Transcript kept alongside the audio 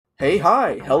Hey,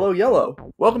 hi, hello yellow.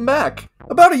 Welcome back.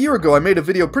 About a year ago I made a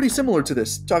video pretty similar to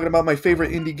this, talking about my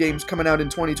favorite indie games coming out in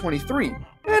 2023.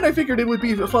 And I figured it would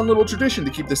be a fun little tradition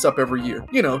to keep this up every year.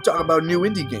 You know, talk about new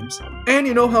indie games. And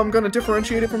you know how I'm gonna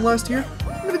differentiate it from last year?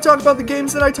 I'm gonna talk about the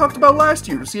games that I talked about last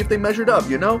year to see if they measured up,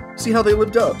 you know? See how they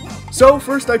lived up. So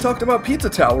first I talked about Pizza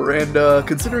Tower, and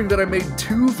considering that I made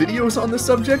 2 videos on this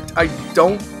subject, I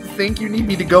don't think you need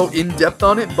me to go in depth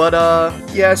on it, but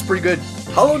yeah, it's pretty good.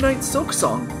 Hollow Knight Silk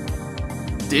Song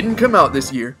didn't come out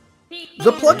this year.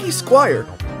 The Plucky Squire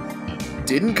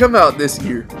didn't come out this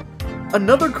year.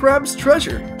 Another Crab's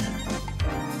Treasure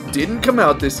didn't come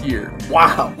out this year.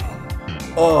 Wow.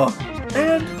 Oh,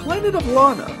 and Planet of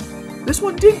Lana. This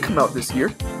one did come out this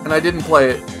year, and I didn't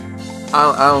play it.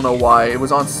 I don't know why. It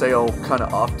was on sale kind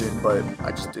of often, but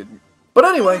I just didn't. But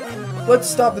anyway, let's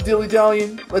stop the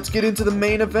dilly-dallying. Let's get into the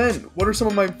main event. What are some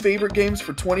of my favorite games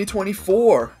for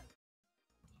 2024?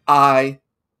 I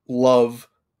love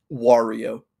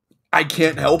Wario. I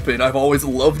can't help it. I've always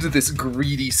loved this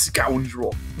greedy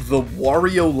scoundrel. The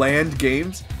Wario Land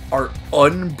games are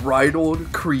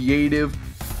unbridled, creative,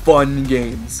 fun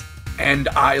games, and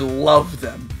I love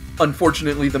them.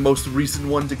 Unfortunately, the most recent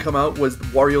one to come out was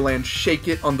Wario Land Shake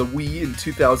It on the Wii in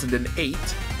 2008.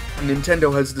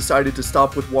 Nintendo has decided to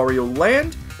stop with Wario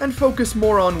Land and focus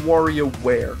more on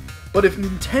WarioWare. But if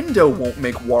Nintendo won't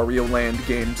make Wario Land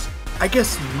games, I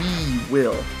guess we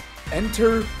will.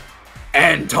 Enter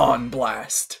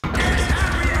AntonBlast.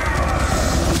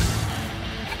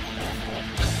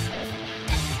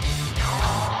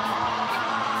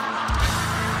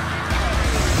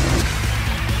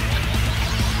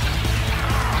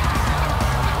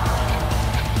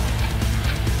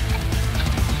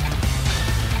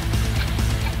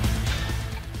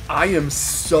 I am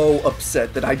so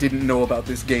upset that I didn't know about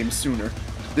this game sooner.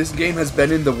 This game has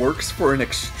been in the works for an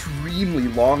extremely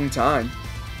long time,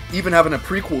 even having a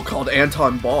prequel called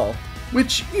Anton Ball,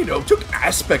 which, you know, took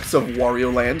aspects of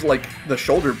Wario Land, like the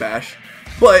shoulder bash,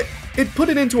 but it put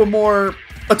it into a more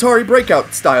Atari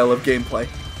Breakout style of gameplay.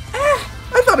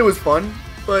 I thought it was fun,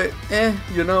 but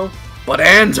you know. But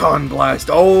AntonBlast,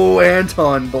 oh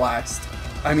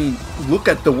AntonBlast. I mean, look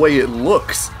at the way it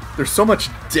looks. There's so much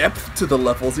depth to the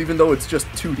levels, even though it's just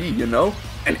 2D, you know?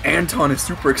 And Anton is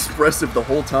super expressive the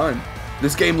whole time.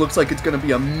 This game looks like it's going to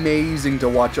be amazing to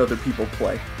watch other people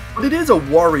play. But it is a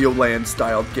Wario Land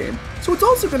styled game, so it's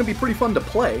also going to be pretty fun to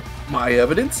play. My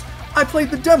evidence? I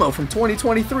played the demo from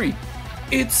 2023.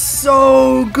 It's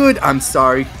so good! I'm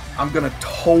sorry, I'm going to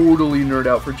totally nerd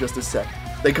out for just a sec.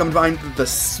 They combined the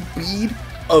speed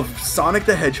of Sonic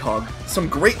the Hedgehog, some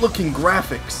great looking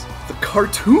graphics, the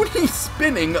cartoony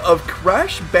spinning of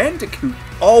Crash Bandicoot,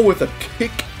 all with a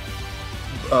kick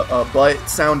butt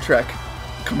soundtrack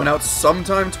coming out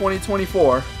sometime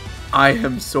 2024. I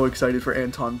am so excited for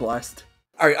AntonBlast.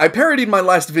 Alright, I parodied my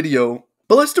last video,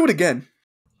 but let's do it again.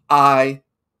 I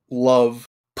love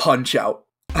Punch-Out!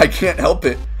 I can't help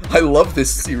it. I love this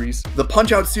series. The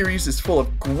Punch-Out series is full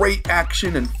of great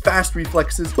action and fast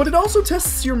reflexes, but it also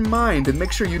tests your mind and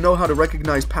makes sure you know how to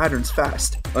recognize patterns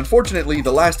fast. Unfortunately,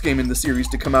 the last game in the series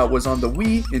to come out was on the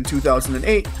Wii in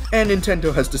 2008, and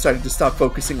Nintendo has decided to stop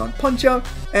focusing on Punch-Out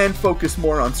and focus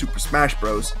more on Super Smash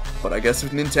Bros. But I guess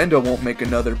if Nintendo won't make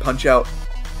another Punch-Out,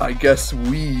 I guess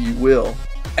we will.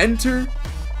 Enter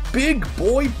Big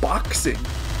Boy Boxing.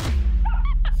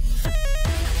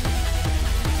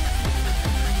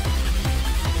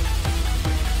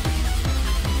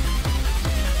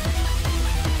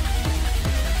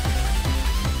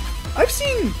 I've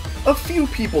seen a few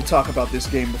people talk about this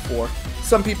game before.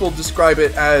 Some people describe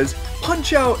it as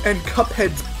Punch-Out and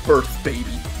Cuphead's birth baby,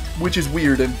 which is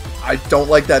weird and I don't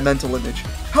like that mental image.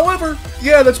 However,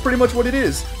 yeah, that's pretty much what it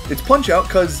is. It's Punch-Out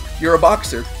because you're a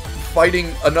boxer,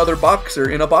 fighting another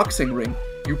boxer in a boxing ring.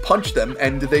 You punch them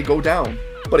and they go down.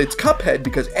 But it's Cuphead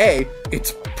because A,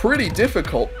 it's pretty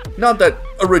difficult. Not that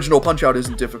original Punch-Out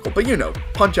isn't difficult, but you know,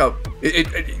 Punch-Out,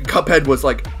 Cuphead was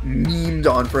like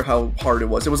memed on for how hard it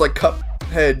was. It was like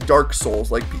Cuphead Dark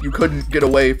Souls, like you couldn't get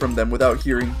away from them without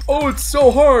hearing, oh, it's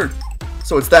so hard.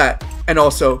 So it's that, and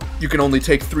also, you can only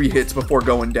take 3 hits before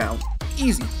going down.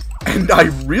 Easy. And I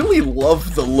really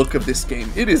love the look of this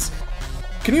game. It is...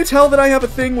 Can you tell that I have a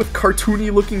thing with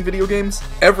cartoony looking video games?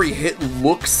 Every hit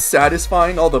looks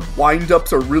satisfying, all the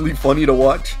wind-ups are really funny to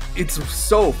watch. It's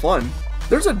so fun.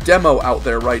 There's a demo out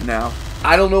there right now.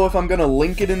 I don't know if I'm gonna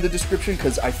link it in the description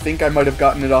because I think I might have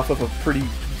gotten it off of a pretty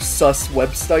sus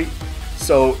website.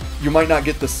 So you might not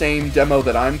get the same demo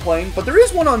that I'm playing, but there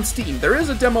is one on Steam. There is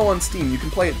a demo on Steam, you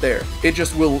can play it there. It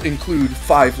just will include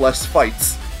 5 less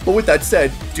fights. But with that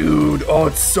said, dude, oh,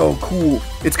 it's so cool.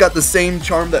 It's got the same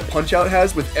charm that Punch-Out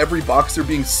has, with every boxer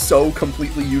being so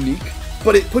completely unique,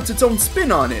 but it puts its own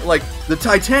spin on it. Like, the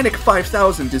Titanic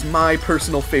 5000 is my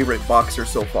personal favorite boxer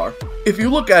so far. If you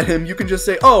look at him, you can just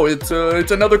say, oh, it's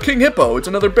another King Hippo, it's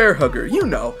another bear hugger, you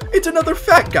know. It's another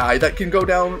fat guy that can go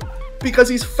down because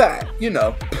he's fat, you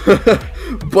know.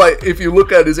 But if you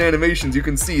look at his animations, you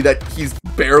can see that he's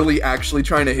barely actually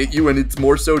trying to hit you, and it's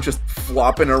more so just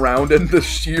flopping around and the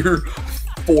sheer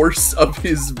force of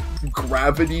his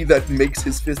gravity that makes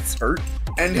his fists hurt.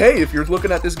 And hey, if you're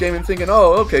looking at this game and thinking,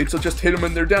 oh, okay, so just hit them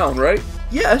and they're down, right?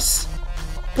 Yes,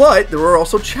 but there are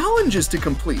also challenges to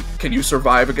complete. Can you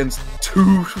survive against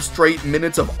 2 straight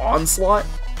minutes of onslaught?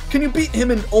 Can you beat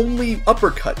him in only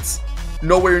uppercuts?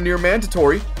 Nowhere near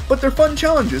mandatory, but they're fun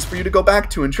challenges for you to go back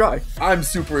to and try. I'm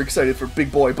super excited for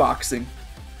big boy boxing.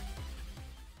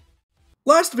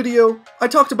 Last video, I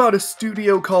talked about a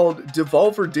studio called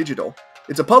Devolver Digital.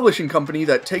 It's a publishing company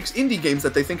that takes indie games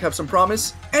that they think have some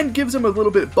promise and gives them a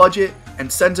little bit of budget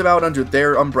and sends them out under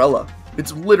their umbrella.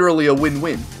 It's literally a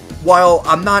win-win. While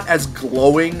I'm not as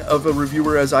glowing of a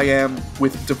reviewer as I am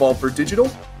with Devolver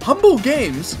Digital, Humble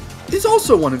Games is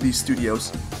also one of these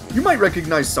studios. You might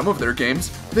recognize some of their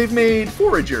games. They've made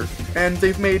Forager, and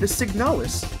they've made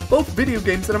Signalis, both video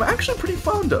games that I'm actually pretty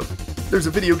fond of. There's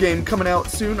a video game coming out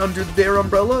soon under their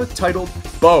umbrella titled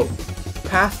Bow,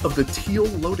 Path of the Teal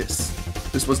Lotus.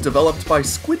 This was developed by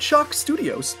Squidshock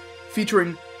Studios,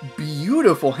 featuring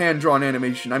beautiful hand-drawn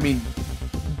animation. I mean,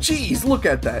 geez, look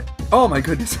at that. Oh my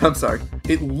goodness, I'm sorry.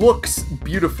 It looks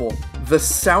beautiful. The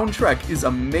soundtrack is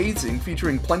amazing,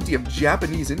 featuring plenty of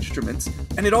Japanese instruments,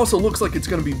 and it also looks like it's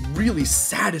going to be really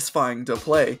satisfying to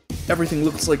play. Everything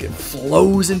looks like it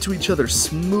flows into each other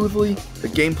smoothly, the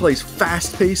gameplay's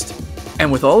fast-paced,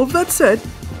 and with all of that said,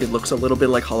 it looks a little bit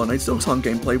like Hollow Knight Silksong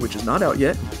gameplay, which is not out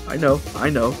yet. I know.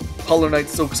 Hollow Knight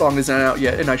Silksong isn't out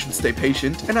yet, and I should stay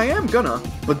patient, and I am gonna.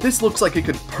 But this looks like it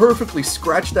could perfectly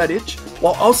scratch that itch,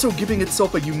 while also giving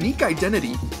itself a unique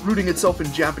identity, rooting itself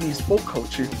in Japanese folk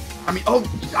culture. I mean, oh,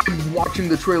 I'm watching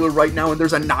the trailer right now, and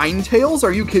there's a Ninetales?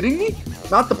 Are you kidding me?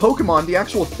 Not the Pokemon, the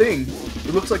actual thing.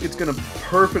 It looks like it's gonna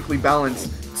perfectly balance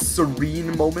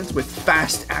serene moments with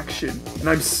fast action, and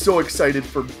I'm so excited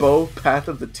for Bow, Path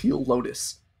of the Teal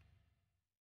Lotus.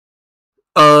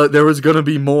 There was gonna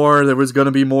be more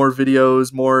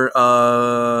videos, more,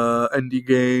 indie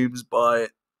games, but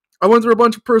I went through a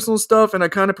bunch of personal stuff, and I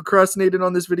kind of procrastinated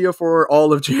on this video for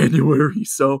all of January,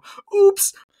 so,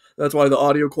 oops! That's why the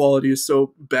audio quality is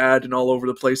so bad and all over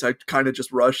the place. I kind of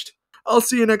just rushed. I'll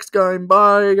see you next time.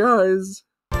 Bye, guys!